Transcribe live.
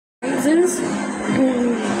seasons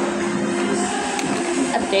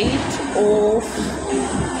update of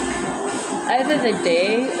either the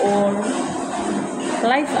day or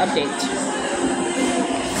life update.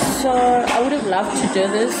 So I would have loved to do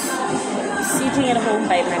this sitting at home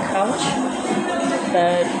by my couch,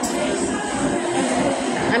 but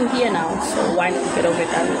I'm here now, so why not get over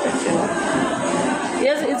done with it, you know?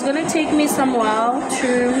 Yes, it's gonna take me some while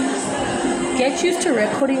to get used to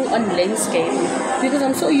recording on landscape, because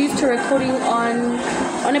I'm so used to recording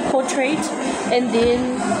on a portrait and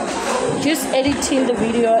then just editing the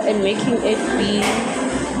video and making it be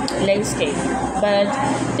landscape. But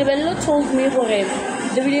Debello told me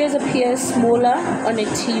the videos appear smaller on a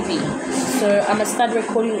TV, so I must start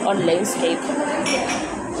recording on landscape.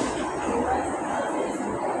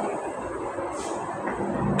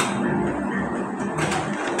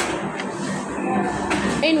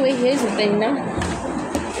 Anyway, here's the thing now.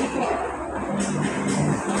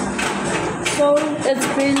 So it's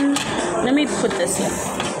been, let me put this here.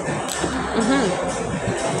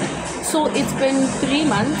 So it's been 3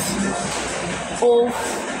 months of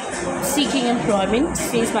seeking employment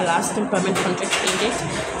since my last employment contract ended.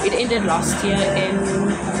 It ended last year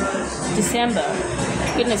in December.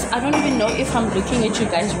 Goodness, I don't even know if I'm looking at you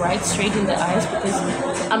guys right straight in the eyes, because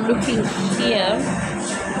I'm looking here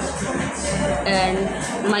and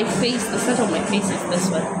my face, the center of my face is this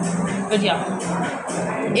one. But yeah,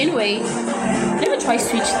 anyway, let me try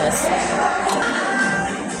switch this.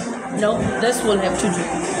 No, this will have to do.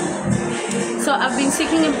 So I've been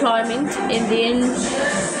seeking employment, and then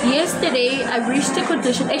yesterday I reached a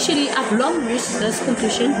conclusion. Actually, I've long reached this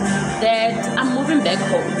conclusion that I'm moving back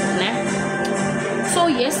home. Nah? So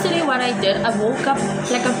yesterday what I did, I woke up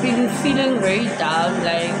like I've been feeling very down,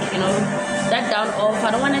 like, you know, that down off.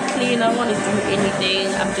 I don't want to clean, I don't want to do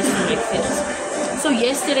anything, I'm just like this. So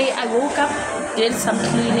yesterday I woke up, did some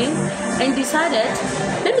cleaning, and decided,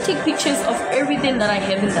 let me take pictures of everything that I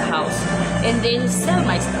have in the house and then sell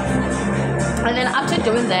my stuff. And then after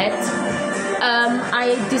doing that,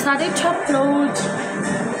 I decided to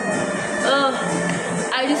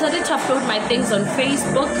upload my things on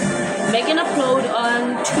Facebook, make an upload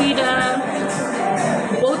on Twitter,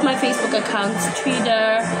 both my Facebook accounts,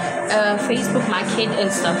 Twitter, Facebook Market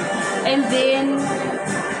and stuff. And then,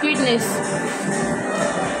 goodness,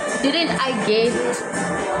 didn't I get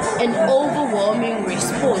an overwhelming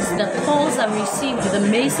response? The calls I received, the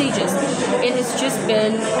messages, it has just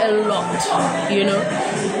been a lot, you know.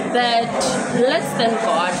 But let's thank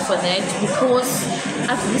God for that, because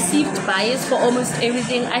I've received buyers for almost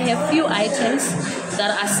everything. I have few items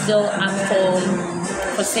that are still up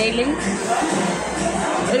for selling,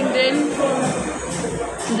 and then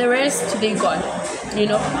the rest they got, you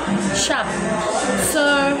know, sharp.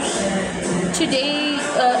 So today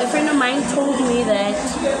a friend of mine told me that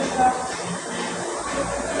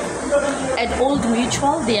at Old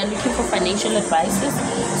Mutual they are looking for financial advisors,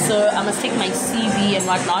 so I must take my CV and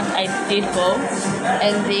whatnot. I did go,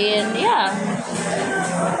 and then yeah,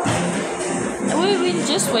 we'll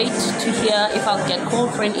just wait to hear if I'll get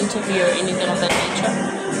called for an interview or anything of that nature.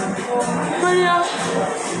 But yeah,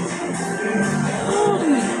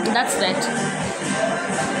 that's that.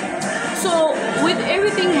 So with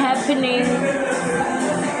everything happening,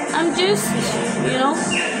 I'm just, you know,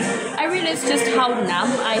 I realize just how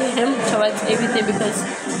numb I am towards everything, because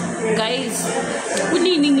guys, we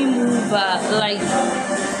need to move. Like,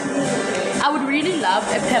 I would really love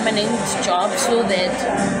a permanent job so that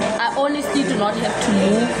I honestly do not have to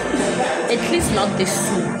move, at least not this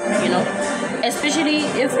soon, you know. Especially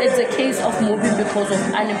if it's a case of moving because of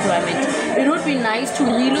unemployment. It would be nice to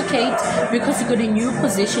relocate because you got a new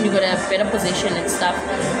position, you got a better position and stuff.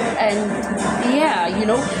 And yeah, you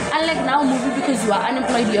know, unlike now moving because you are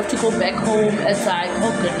unemployed, you have to go back home. It's like,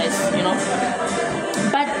 oh goodness, you know.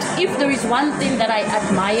 But if there is one thing that I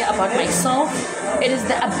admire about myself, it is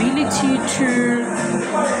the ability to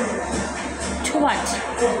what?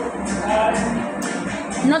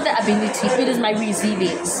 Not the ability, it is my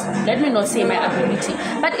resilience. Let me not say my ability,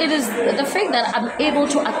 but it is the fact that I'm able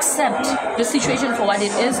to accept the situation for what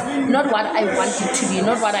it is, not what I want it to be,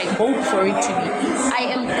 not what I hope for it to be. I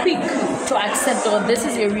am quick to accept, oh, this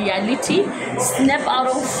is a reality, snap out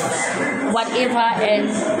of whatever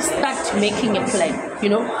and start making a plan, you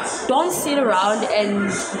know. Don't sit around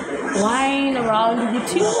and whine around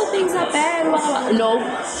with you, things are bad, blah, blah. No,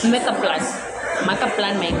 make a plan. Make a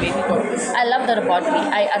plan, my baby girl. I love that about me.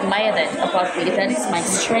 I admire that about me. That is my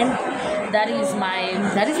strength. That is my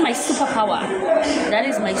superpower. That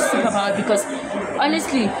is my superpower, because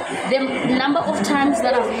honestly, the number of times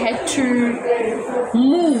that I've had to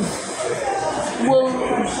move will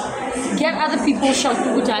get other people shocked,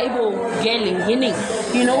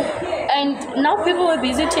 you know. And now people were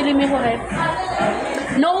busy telling me,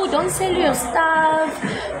 no, don't sell your stuff.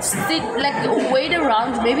 Stick, like, wait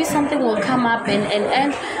around. Maybe something will come up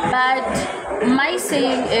and. But my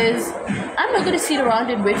saying is, I'm not going to sit around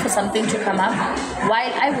and wait for something to come up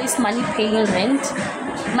while I waste money paying rent.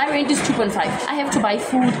 My rent is 2.5. I have to buy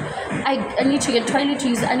food. I need to get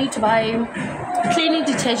toiletries. I need to buy cleaning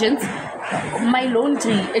detergents. My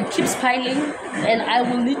laundry, it keeps piling and I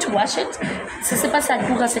will need to wash it. Guys,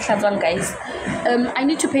 I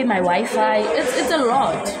need to pay my Wi-Fi. It's a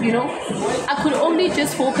lot, you know. I could only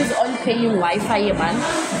just focus on paying Wi-Fi a month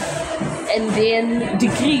and then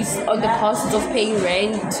decrease on the costs of paying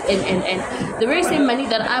rent and the very same money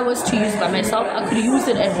that I was to use by myself, I could use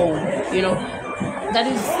it at home, you know. That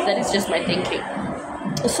is just my thinking.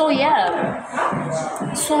 So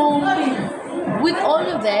yeah, so with all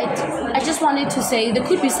of that, I just wanted to say there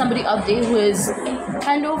could be somebody out there who is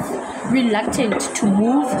kind of reluctant to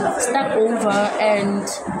move, start over, and,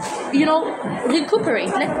 you know, recuperate.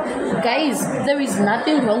 Like, guys, there is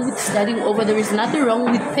nothing wrong with starting over. There is nothing wrong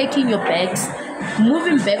with packing your bags,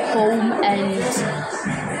 moving back home, and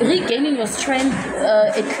regaining your strength,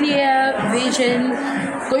 a clear vision,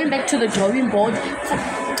 going back to the drawing board.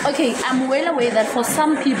 Okay, I'm well aware that for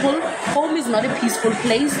some people, home is not a peaceful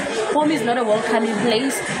place. Home is not a welcoming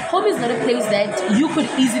place. Home is not a place that you could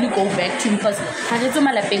easily go back to because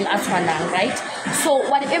right? So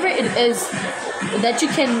whatever it is that you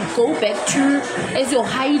can go back to as your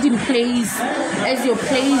hiding place, as your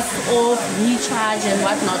place of recharge and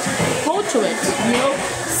whatnot, go to it, you know.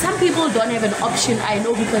 Some people don't have an option, I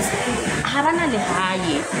know, because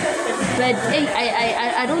but hey,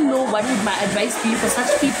 I don't know what would my advice be for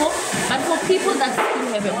such people, but for people that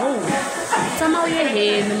still have a home, somehow you're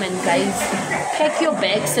here, man, guys, pack your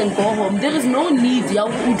bags and go home. There is no need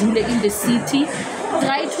in the city.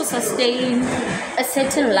 Try to sustain a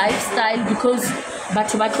certain lifestyle because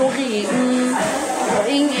batho ba tlo re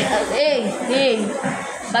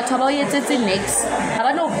batho ba etsetse next ha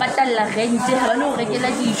ba no patalla rent ha ba no rekela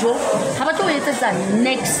dijo ha ba tlo etsetsa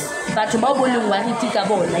next batho ba boleng wa riti ka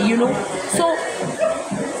bona, you know. So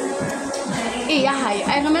yeah,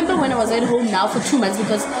 I remember when I was at home now for 2 months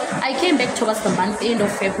because I came back towards the month end of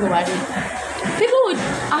February. People would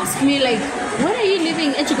ask me like, when are you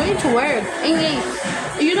leaving and you're going to work? And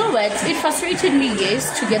you know what, it frustrated me,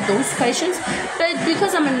 yes, to get those questions, but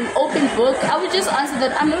because I'm an open book, I would just answer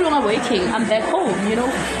that I'm no longer working, I'm back home, you know.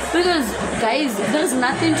 Because guys, there's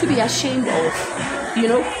nothing to be ashamed of, you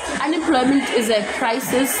know. Unemployment is a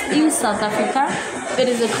crisis in South Africa. It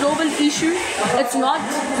is a global issue. It's not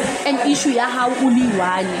an issue how only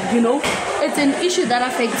one, you know. It's an issue that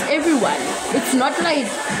affects everyone. It's not like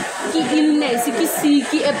illness, you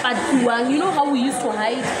know how we used to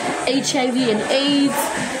hide HIV and AIDS,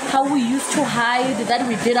 how we used to hide that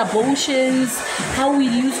we did abortions, how we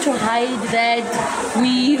used to hide that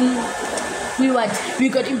we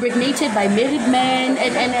got impregnated by married men,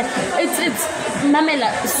 and it's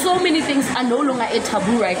Mamela, so many things are no longer a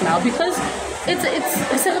taboo right now because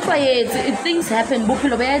things happen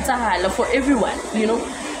for everyone, you know.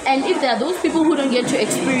 And if there are those people who don't get to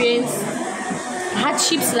experience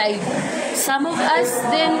hardships like some of us,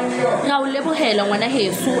 then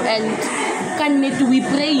and we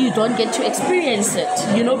pray you don't get to experience it,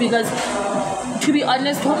 you know, because to be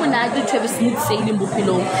honest, to have a smooth sailing.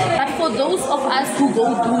 But for those of us who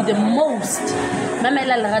go through the most,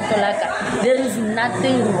 there is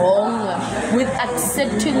nothing wrong with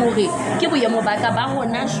accepting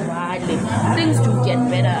things do get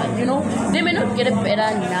better, you know. They may not get it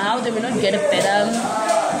better now, they may not get it better.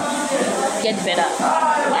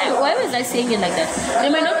 Why was I saying it like that? They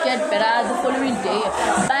may not get better the following day,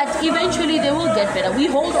 but eventually they will get better. We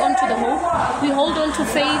hold on to the hope, we hold on to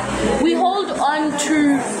faith, we hold on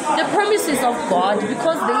to the promises of God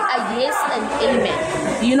because they are yes and amen,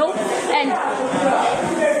 you know. And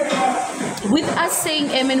with us saying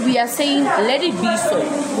amen, we are saying let it be so,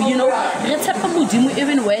 you know.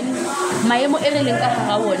 Even when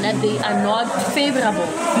they are not favorable,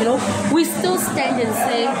 you know, we still stand and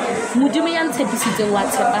say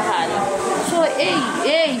so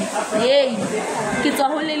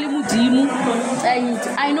and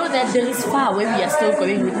I know that there is far where we are still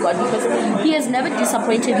going with God because He has never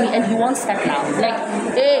disappointed me and He won't start now. Like,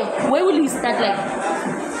 where will He start? Like,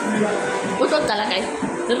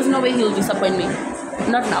 there is no way He'll disappoint me.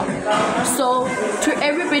 Not now. So to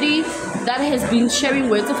everybody that has been sharing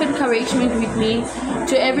words of encouragement with me,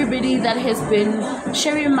 to everybody that has been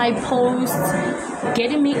sharing my posts,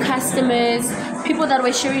 getting me customers, people that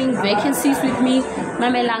were sharing vacancies with me,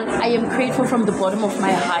 Mamelang, I am grateful from the bottom of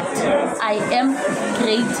my heart. I am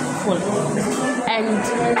grateful. And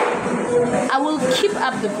I will keep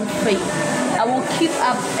up the good faith. I will keep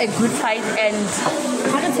up a good fight, and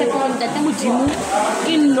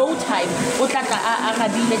in no time,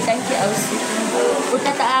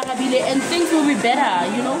 and things will be better,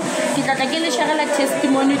 you know.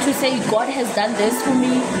 Testimony to say God has done this for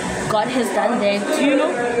me, God has done that, you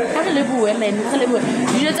know.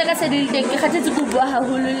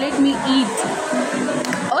 Let me eat.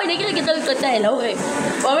 Oh,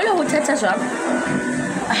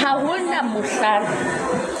 ha hona mohlang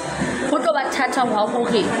ho tlo ba thata wa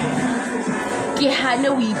hore ke hane o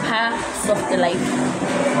ipha soft life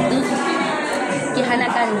ke hana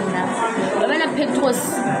ka nna ba bana Petros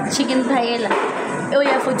chicken paella eo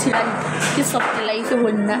ya 40 rand ke soft life ho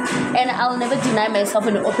nna, and I'll never deny myself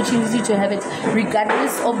an opportunity to have it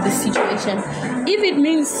regardless of the situation, if it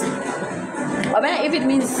means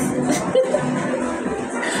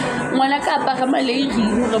ngwana ka apara maleiri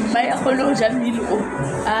hore mma ya kgone ho ja mmele o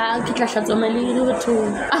ke tla hlatswa maleiri batho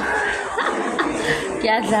ke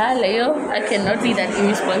a dlala yo. I cannot be that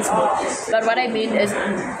irresponsible, but what I mean is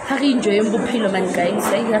ha re enjoy bophelo man guys,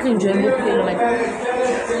 ha re enjoy bophelo man,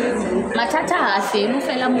 mathata ha fele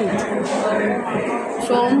fela motho.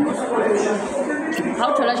 So how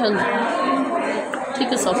to let you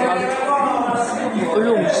take yourself out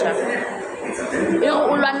ulungisha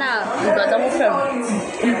ulwana ntwa tsa bophelo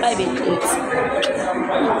empa e be